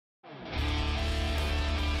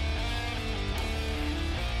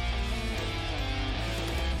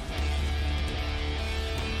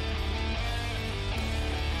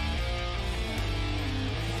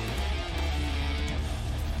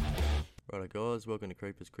Alright guys, welcome to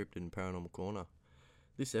Creepers, Cryptid and Paranormal Corner.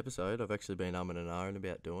 This episode, I've actually been umming and ahhing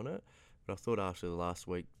about doing it, but I thought after the last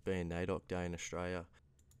week being NAIDOC Day in Australia,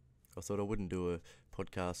 I thought I wouldn't do a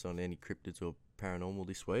podcast on any cryptids or paranormal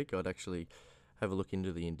this week. I'd actually have a look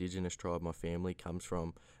into the indigenous tribe my family comes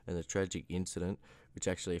from and the tragic incident which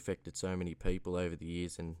actually affected so many people over the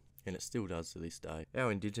years and it still does to this day.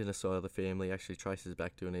 Our indigenous side of the family actually traces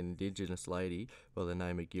back to an indigenous lady by the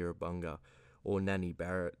name of Girabunga, or Nanny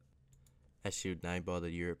Barrett, as she was named by the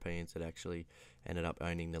Europeans that actually ended up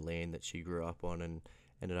owning the land that she grew up on and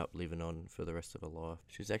ended up living on for the rest of her life.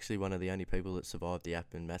 She was actually one of the only people that survived the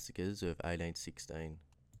Appin massacres of 1816.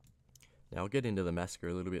 Now I'll get into the massacre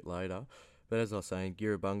a little bit later, but as I was saying,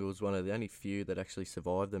 Girabunga was one of the only few that actually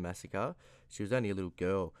survived the massacre. She was only a little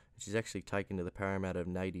girl, and she's actually taken to the Parramatta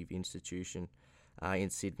Native Institution in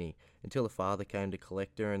Sydney until her father came to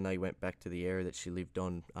collect her and they went back to the area that she lived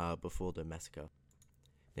on before the massacre.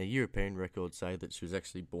 Now, European records say that she was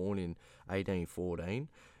actually born in 1814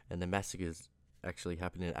 and the massacres actually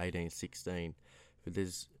happened in 1816. But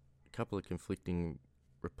there's a couple of conflicting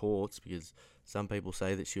reports because some people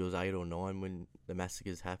say that she was 8 or 9 when the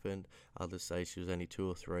massacres happened. Others say she was only 2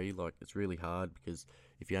 or 3. Like, it's really hard because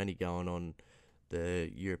if you're only going on the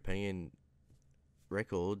European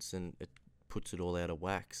records and it puts it all out of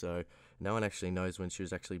whack, so no one actually knows when she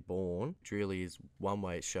was actually born, which really is one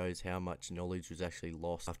way it shows how much knowledge was actually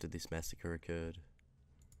lost after this massacre occurred.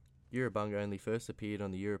 Girabunga only first appeared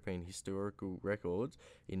on the European historical records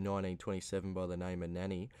in 1927 by the name of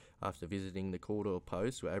Nanny after visiting the Cawdor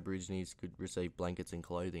Post where Aborigines could receive blankets and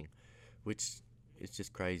clothing, which is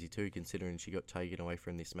just crazy too considering she got taken away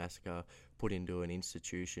from this massacre, put into an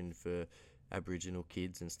institution for Aboriginal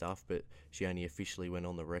kids and stuff, but she only officially went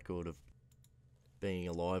on the record of being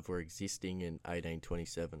alive or existing in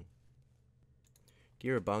 1827.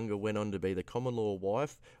 Girabunga went on to be the common law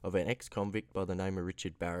wife of an ex-convict by the name of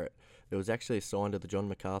Richard Barrett, that was actually assigned to the John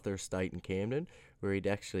MacArthur estate in Camden, where he'd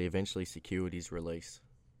actually eventually secured his release.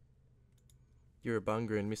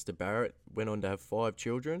 Girabunga and Mr. Barrett went on to have 5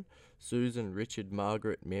 children: Susan, Richard,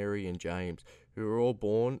 Margaret, Mary and James, who were all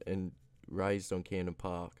born and raised on Camden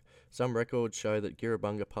Park. Some records show that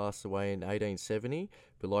Girabunga passed away in 1870,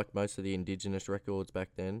 but like most of the indigenous records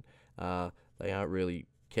back then, they aren't really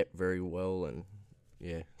kept very well, and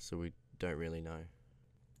so we don't really know.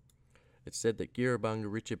 It's said that Girabunga,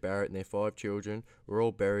 Richard Barrett and their 5 children were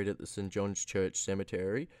all buried at the St John's Church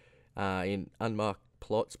Cemetery in unmarked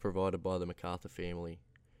plots provided by the MacArthur family.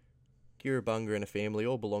 Girabunga and her family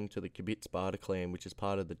all belonged to the Kibitz-Barter clan, which is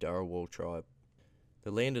part of the Dharawal tribe. The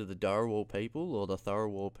land of the Dharawal people, or the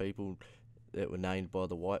Tharawal people that were named by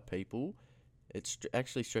the white people, it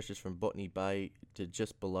actually stretches from Botany Bay to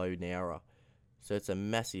just below Nowra. So it's a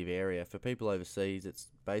massive area. For people overseas, it's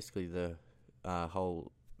basically it'd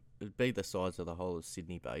be the size of the whole of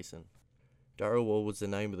Sydney Basin. Dharawal was the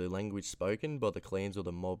name of the language spoken by the clans or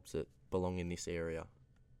the mobs that belong in this area.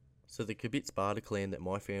 So the Kibitz-Barter clan that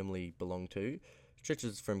my family belonged to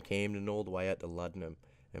stretches from Camden all the way out to Luddenham,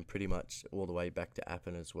 and pretty much all the way back to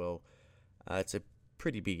Appin as well. It's a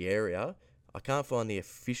pretty big area. I can't find the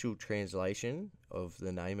official translation of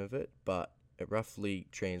the name of it, but it roughly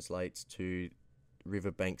translates to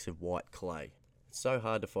riverbanks of white clay. It's so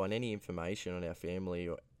hard to find any information on our family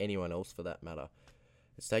or anyone else for that matter.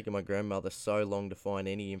 It's taken my grandmother so long to find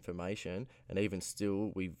any information, and even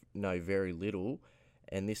still we know very little,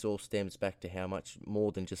 and this all stems back to how much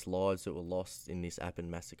more than just lives that were lost in this Appin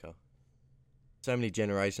massacre. So many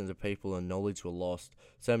generations of people and knowledge were lost.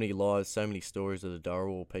 So many lives, so many stories of the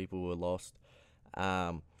Dharawal people were lost.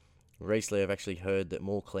 Recently I've actually heard that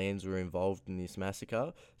more clans were involved in this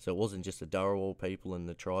massacre. So it wasn't just the Dharawal people and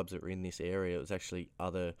the tribes that were in this area. It was actually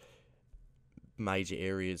other major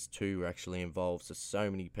areas too were actually involved. So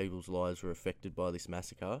many people's lives were affected by this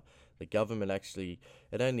massacre. The government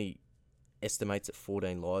it only estimates that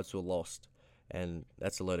 14 lives were lost. And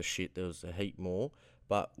that's a lot of shit. There was a heap more.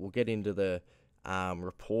 But we'll get into the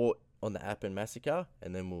report on the Appin massacre,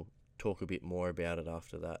 and then we'll talk a bit more about it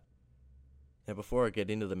after that. Now, before I get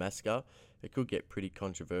into the massacre, it could get pretty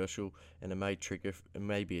controversial, and it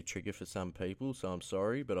may be a trigger for some people, so I'm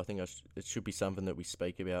sorry, but I think it should be something that we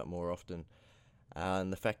speak about more often.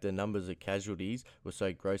 And the fact the numbers of casualties were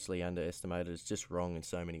so grossly underestimated is just wrong in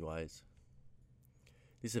so many ways.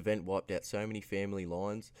 This event wiped out so many family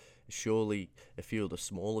lines. Surely a few of the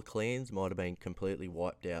smaller clans might have been completely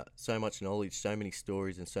wiped out. So much knowledge, so many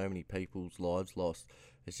stories and so many people's lives lost.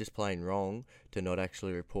 It's just plain wrong to not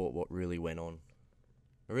actually report what really went on.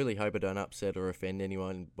 I really hope I don't upset or offend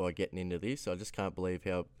anyone by getting into this. I just can't believe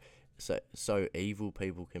how so evil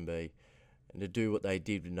people can be. and to do what they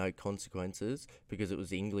did with no consequences because it was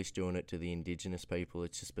the English doing it to the indigenous people.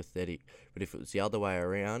 It's just pathetic. But if it was the other way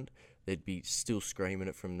around, they'd be still screaming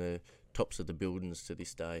it from the tops of the buildings to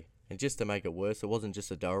this day. And just to make it worse, it wasn't just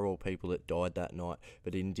the Darawal people that died that night,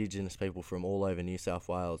 but indigenous people from all over New South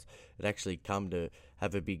Wales had actually come to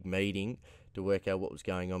have a big meeting to work out what was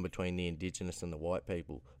going on between the indigenous and the white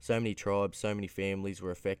people. So many tribes, so many families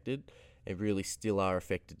were affected, and really still are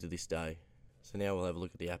affected to this day. So now we'll have a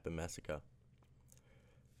look at the Appin Massacre.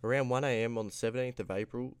 Around 1 a.m. on the 17th of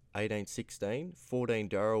April 1816, 14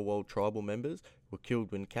 Darawal tribal members were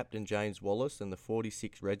killed when Captain James Wallace and the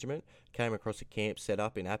 46th Regiment came across a camp set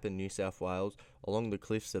up in Appin, New South Wales, along the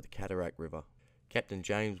cliffs of the Cataract River. Captain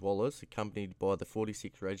James Wallace, accompanied by the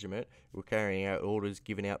 46th Regiment, were carrying out orders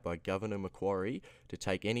given out by Governor Macquarie to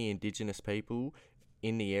take any Indigenous people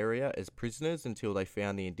in the area as prisoners until they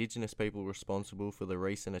found the Indigenous people responsible for the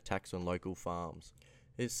recent attacks on local farms.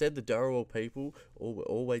 It's said the Darawal people were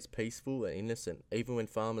always peaceful and innocent, even when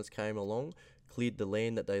farmers came along, cleared the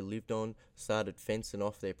land that they lived on, started fencing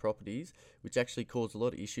off their properties, which actually caused a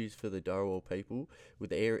lot of issues for the Darawal people.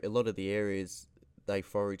 With a lot of the areas they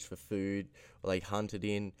foraged for food or they hunted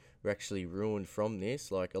in were actually ruined from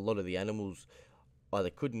this. Like, a lot of the animals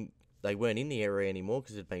either they weren't in the area anymore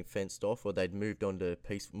because it had been fenced off, or they'd moved on to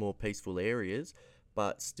more peaceful areas,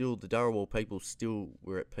 but still the Darawal people still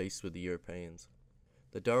were at peace with the Europeans.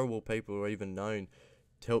 The Darawal people were even known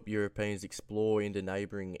to help Europeans explore into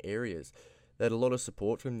neighbouring areas. They had a lot of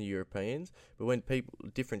support from the Europeans, but when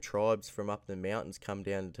different tribes from up the mountains come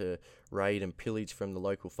down to raid and pillage from the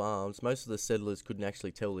local farms, most of the settlers couldn't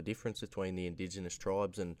actually tell the difference between the indigenous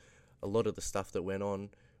tribes, and a lot of the stuff that went on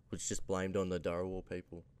was just blamed on the Darawal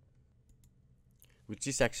people, which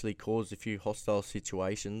this actually caused a few hostile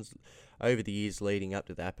situations over the years leading up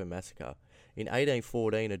to the Appin Massacre. In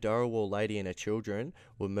 1814, a Darawal lady and her children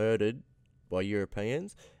were murdered by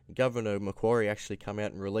Europeans. Governor Macquarie actually came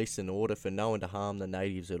out and released an order for no one to harm the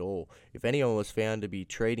natives at all. If anyone was found to be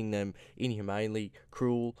treating them inhumanely,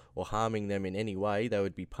 cruel, or harming them in any way, they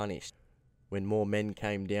would be punished. When more men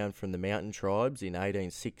came down from the mountain tribes in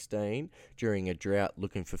 1816 during a drought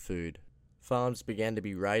looking for food. Farms began to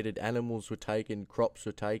be raided, animals were taken, crops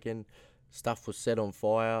were taken, stuff was set on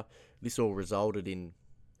fire. This all resulted in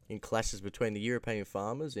clashes between the European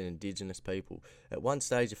farmers and indigenous people. At one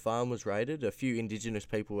stage, a farm was raided, a few indigenous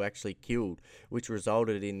people were actually killed, which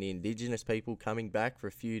resulted in the indigenous people coming back for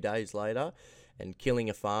a few days later and killing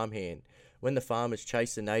a farmhand. When the farmers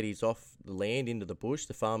chased the natives off the land into the bush,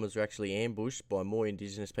 the farmers were actually ambushed by more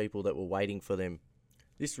indigenous people that were waiting for them.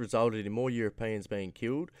 This resulted in more Europeans being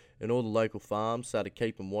killed, and all the local farms started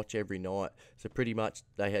keeping watch every night. So pretty much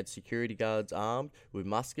they had security guards armed with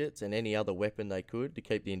muskets and any other weapon they could to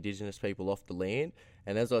keep the indigenous people off the land.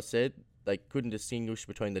 And as I said, they couldn't distinguish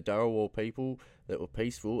between the Darawal people that were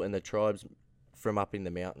peaceful and the tribes from up in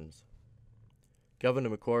the mountains. Governor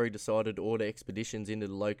Macquarie decided to order expeditions into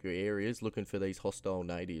the local areas looking for these hostile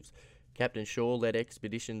natives. Captain Shaw led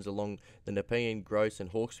expeditions along the Nepean, Gross and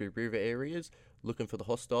Hawkesbury River areas looking for the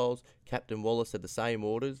hostiles. Captain Wallace had the same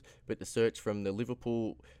orders, but to search from the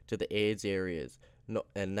Liverpool to the Aids areas,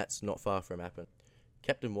 and that's not far from Appin.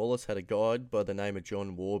 Captain Wallace had a guide by the name of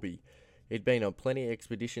John Warby. He'd been on plenty of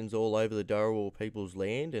expeditions all over the Darawal people's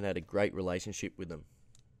land and had a great relationship with them.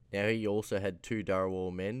 Now he also had 2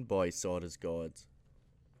 Darawal men by his side as guides.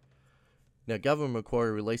 Now, Governor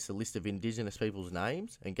Macquarie released a list of Indigenous people's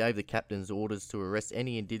names and gave the captains orders to arrest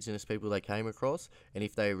any Indigenous people they came across, and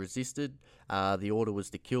if they resisted, the order was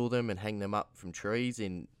to kill them and hang them up from trees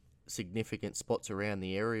in significant spots around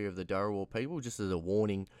the area of the Darawal people, just as a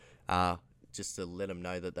warning, just to let them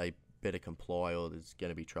know that they better comply or there's going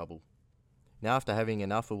to be trouble. Now, after having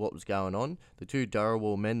enough of what was going on, the 2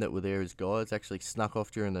 Darawal men that were there as guides actually snuck off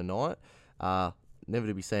during the night, never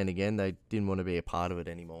to be seen again. They didn't want to be a part of it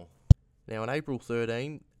anymore. Now, on April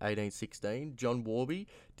 13, 1816, John Warby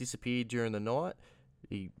disappeared during the night.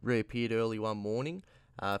 He reappeared early one morning.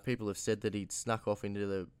 People have said that he'd snuck off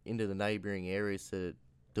into the neighbouring areas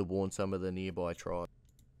to warn some of the nearby tribes.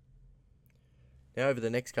 Now, over the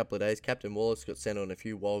next couple of days, Captain Wallace got sent on a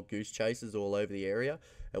few wild goose chases all over the area.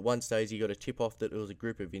 At one stage, he got a tip-off that there was a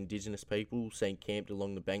group of Indigenous people seen camped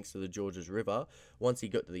along the banks of the Georges River. Once he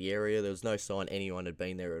got to the area, there was no sign anyone had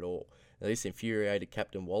been there at all. Now, this infuriated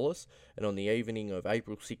Captain Wallace, and on the evening of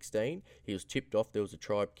April 16, he was tipped off there was a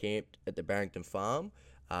tribe camped at the Barrington Farm,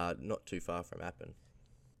 not too far from Appin.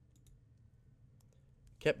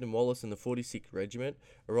 Captain Wallace and the 46th Regiment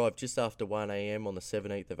arrived just after 1 a.m. on the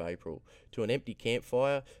 17th of April to an empty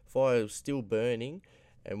campfire. Fire was still burning,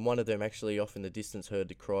 and one of them actually off in the distance heard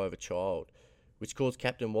the cry of a child. which caused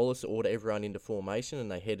Captain Wallace to order everyone into formation, and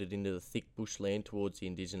they headed into the thick bushland towards the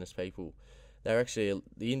indigenous people. The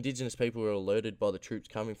indigenous people were alerted by the troops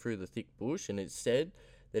coming through the thick bush, and it's said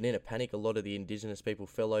that in a panic, a lot of the indigenous people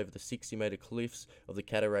fell over the 60-metre cliffs of the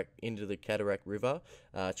cataract into the Cataract River,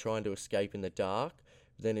 trying to escape in the dark.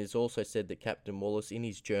 Then it's also said that Captain Wallace, in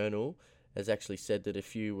his journal, has actually said that a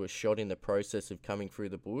few were shot in the process of coming through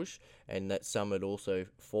the bush, and that some had also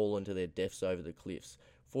fallen to their deaths over the cliffs.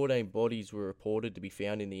 14 bodies were reported to be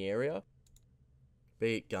found in the area,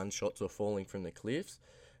 be it gunshots or falling from the cliffs.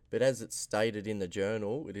 But as it's stated in the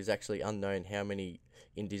journal, it is actually unknown how many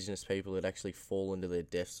indigenous people had actually fallen to their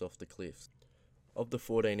deaths off the cliffs. Of the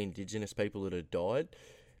 14 indigenous people that had died,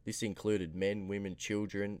 this included men, women,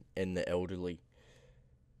 children, and the elderly.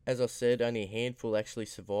 As I said, only a handful actually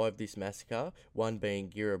survived this massacre, one being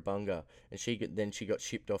Girabunga, and she got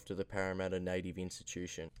shipped off to the Parramatta Native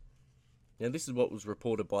Institution. Now, this is what was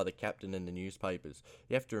reported by the captain in the newspapers.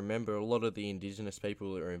 You have to remember, a lot of the indigenous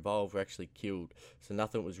people that were involved were actually killed, so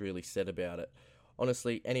nothing was really said about it.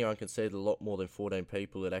 Honestly, anyone can say that a lot more than 14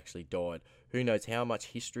 people had actually died. Who knows how much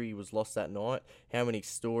history was lost that night, how many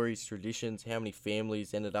stories, traditions, how many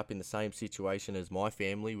families ended up in the same situation as my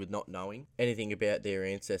family with not knowing anything about their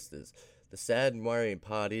ancestors. The sad and worrying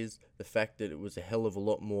part is the fact that it was a hell of a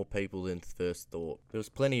lot more people than first thought. There was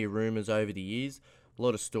plenty of rumours over the years, a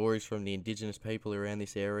lot of stories from the indigenous people around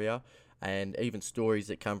this area, and even stories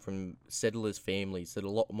that come from settlers' families that a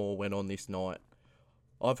lot more went on this night.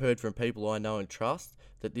 I've heard from people I know and trust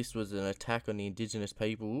that this was an attack on the indigenous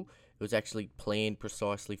people. It was actually planned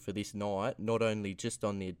precisely for this night, not only just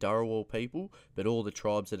on the Dharawal people, but all the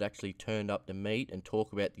tribes that actually turned up to meet and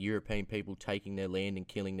talk about the European people taking their land and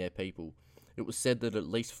killing their people. It was said that at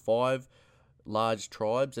least 5 large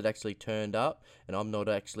tribes had actually turned up, and I'm not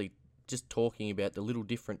actually just talking about the little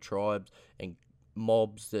different tribes and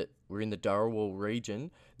mobs that were in the Dharawal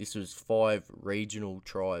region. This was 5 regional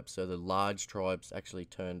tribes, so the large tribes actually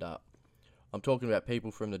turned up. I'm talking about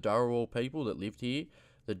people from the Dharawal people that lived here,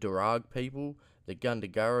 the Darug people, the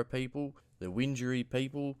Gundagara people, the Windjeri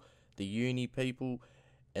people, the Uni people,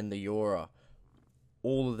 and the Eora.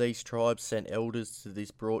 All of these tribes sent elders to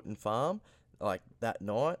this Broughton farm like that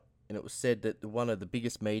night, and it was said that one of the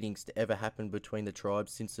biggest meetings to ever happen between the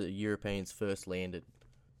tribes since the Europeans first landed.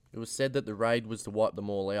 It was said that the raid was to wipe them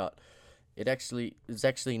all out. It's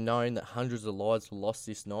actually known that hundreds of lives were lost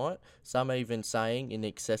this night, some even saying in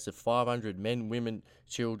excess of 500 men, women,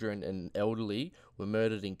 children and elderly were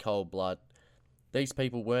murdered in cold blood. These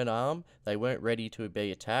people weren't armed, they weren't ready to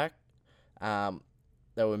be attacked.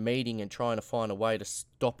 They were meeting and trying to find a way to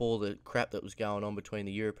stop all the crap that was going on between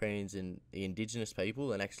the Europeans and the indigenous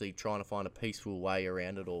people, and actually trying to find a peaceful way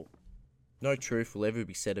around it all. No truth will ever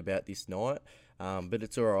be said about this night, but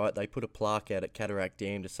it's alright. They put a plaque out at Cataract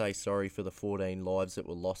Dam to say sorry for the 14 lives that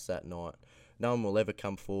were lost that night. No one will ever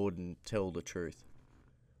come forward and tell the truth.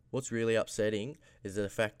 What's really upsetting is the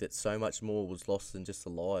fact that so much more was lost than just the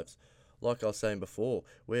lives. Like I was saying before,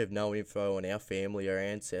 we have no info on our family or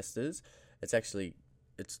ancestors.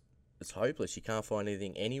 It's hopeless. You can't find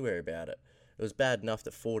anything anywhere about it. It was bad enough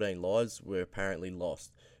that 14 lives were apparently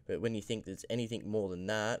lost, but when you think there's anything more than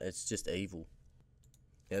that, it's just evil.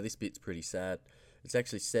 Now, this bit's pretty sad. It's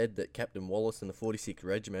actually said that Captain Wallace and the 46th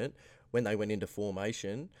Regiment, when they went into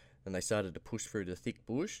formation and they started to push through the thick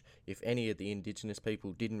bush, if any of the indigenous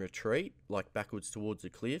people didn't retreat, like backwards towards the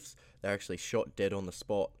cliffs, they were actually shot dead on the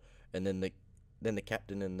spot. And then the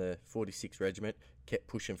captain and the 46th Regiment kept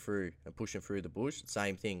pushing through the bush.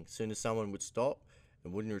 Same thing. As soon as someone would stop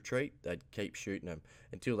and wouldn't retreat, they'd keep shooting them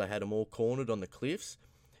until they had them all cornered on the cliffs.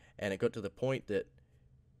 And it got to the point that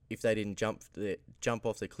if they didn't jump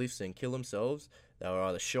off the cliffs and kill themselves, they were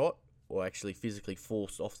either shot or actually physically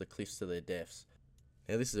forced off the cliffs to their deaths.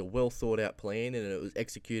 Now, this is a well thought out plan, and it was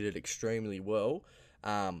executed extremely well.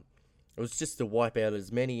 It was just to wipe out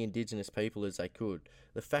as many indigenous people as they could.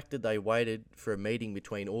 The fact that they waited for a meeting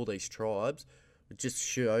between all these tribes just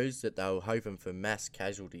shows that they were hoping for mass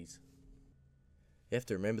casualties. You have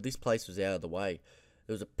to remember, this place was out of the way.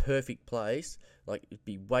 It was a perfect place. Like, it'd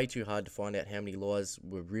be way too hard to find out how many lives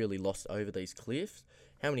were really lost over these cliffs.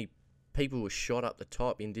 How many people were shot up the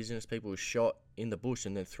top, indigenous people were shot in the bush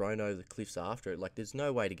and then thrown over the cliffs after it. Like, there's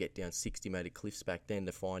no way to get down 60-metre cliffs back then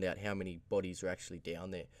to find out how many bodies were actually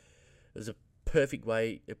down there. It was a perfect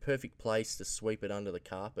place to sweep it under the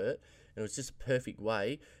carpet, and it was just a perfect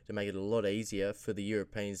way to make it a lot easier for the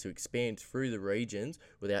Europeans to expand through the regions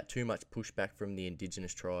without too much pushback from the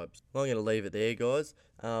indigenous tribes. I'm going to leave it there, guys.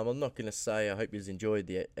 I'm not going to say I hope you enjoyed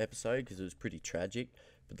the episode because it was pretty tragic,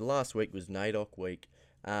 but the last week was NAIDOC week.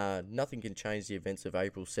 Nothing can change the events of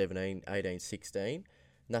April 17, 1816.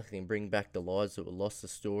 nothing can bring back the lives that were lost, the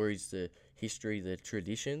stories, the history, the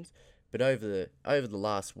traditions. But over the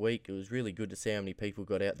last week, it was really good to see how many people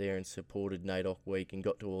got out there and supported NAIDOC Week and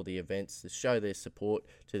got to all the events to show their support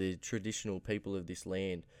to the traditional people of this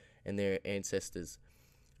land and their ancestors.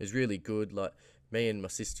 It was really good. Like, me and my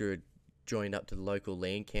sister had joined up to the local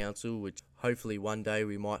land council, which hopefully one day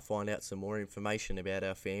we might find out some more information about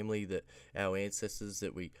our family, that our ancestors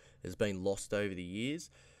that has been lost over the years.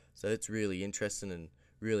 So it's really interesting and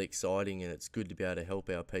really exciting, and it's good to be able to help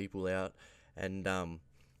our people out. And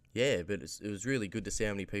yeah, but it was really good to see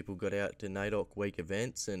how many people got out to NAIDOC Week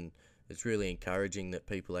events, and it's really encouraging that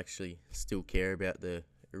people actually still care about the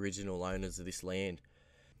original owners of this land.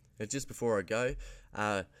 And just before I go,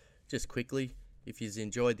 just quickly, if you've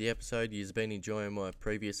enjoyed the episode, you've been enjoying my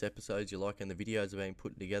previous episodes, you're liking the videos I've been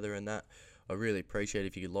putting together and that, I really appreciate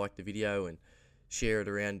if you could like the video and share it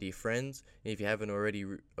around to your friends. And if you haven't already,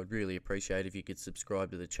 I'd really appreciate if you could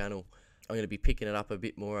subscribe to the channel. I'm going to be picking it up a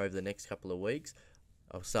bit more over the next couple of weeks.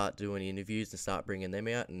 I'll start doing interviews and start bringing them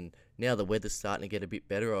out, and now the weather's starting to get a bit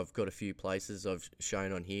better. I've got a few places I've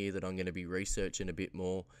shown on here that I'm going to be researching a bit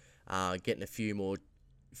more, getting a few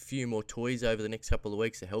more toys over the next couple of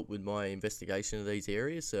weeks to help with my investigation of these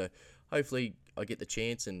areas. So hopefully I get the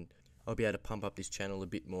chance and I'll be able to pump up this channel a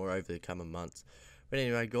bit more over the coming months. But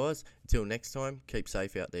anyway, guys, until next time, keep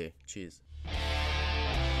safe out there. Cheers.